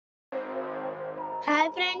Hi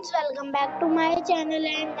friends, welcome back to my channel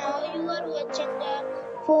and now you are watching a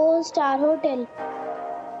 4-star hotel.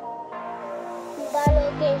 The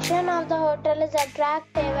location of the hotel is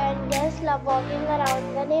attractive and guests love walking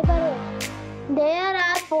around the neighborhood. There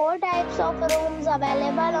are 4 types of rooms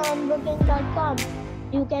available on booking.com.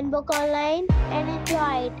 You can book online and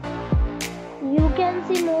enjoy it. You can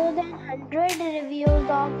see more than 100 reviews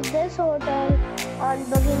of this hotel on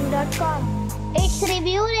booking.com. Its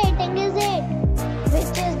review rating is 8,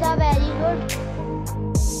 which is the very good.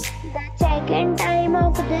 The check-in time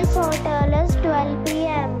of this hotel is 12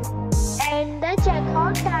 p.m. and the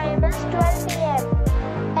check-out time is 12 p.m.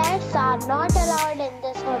 Pets are not allowed in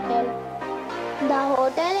this hotel. The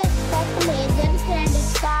hotel accepts major credit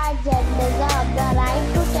cards and reserves the right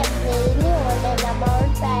to temporarily hold an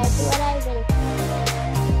amount prior to arrival.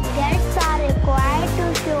 Guests are required to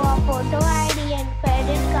show a photo ID and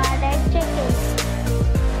credit card at check-in.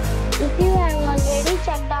 If you have already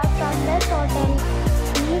checked out from this hotel,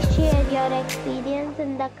 please share your experience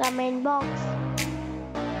in the comment box.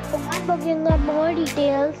 For booking or more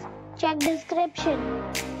details, check description.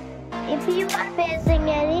 If you are facing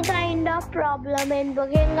any kind of problem in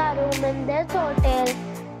booking a room in this hotel,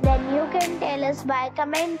 then you can tell us by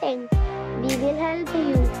commenting. We will help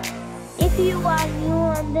you. If you are new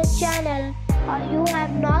on this channel or you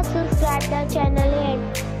have not subscribed the channel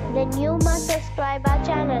yet, then you must subscribe our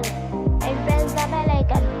channel and press the bell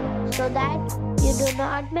icon so that you do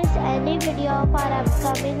not miss any video of our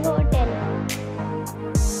upcoming hotel.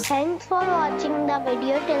 Thanks for watching the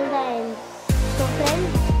video till the end. So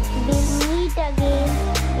friends, we'll meet again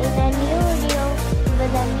in a new video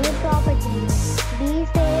with a new property. Be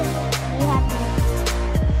safe, be happy.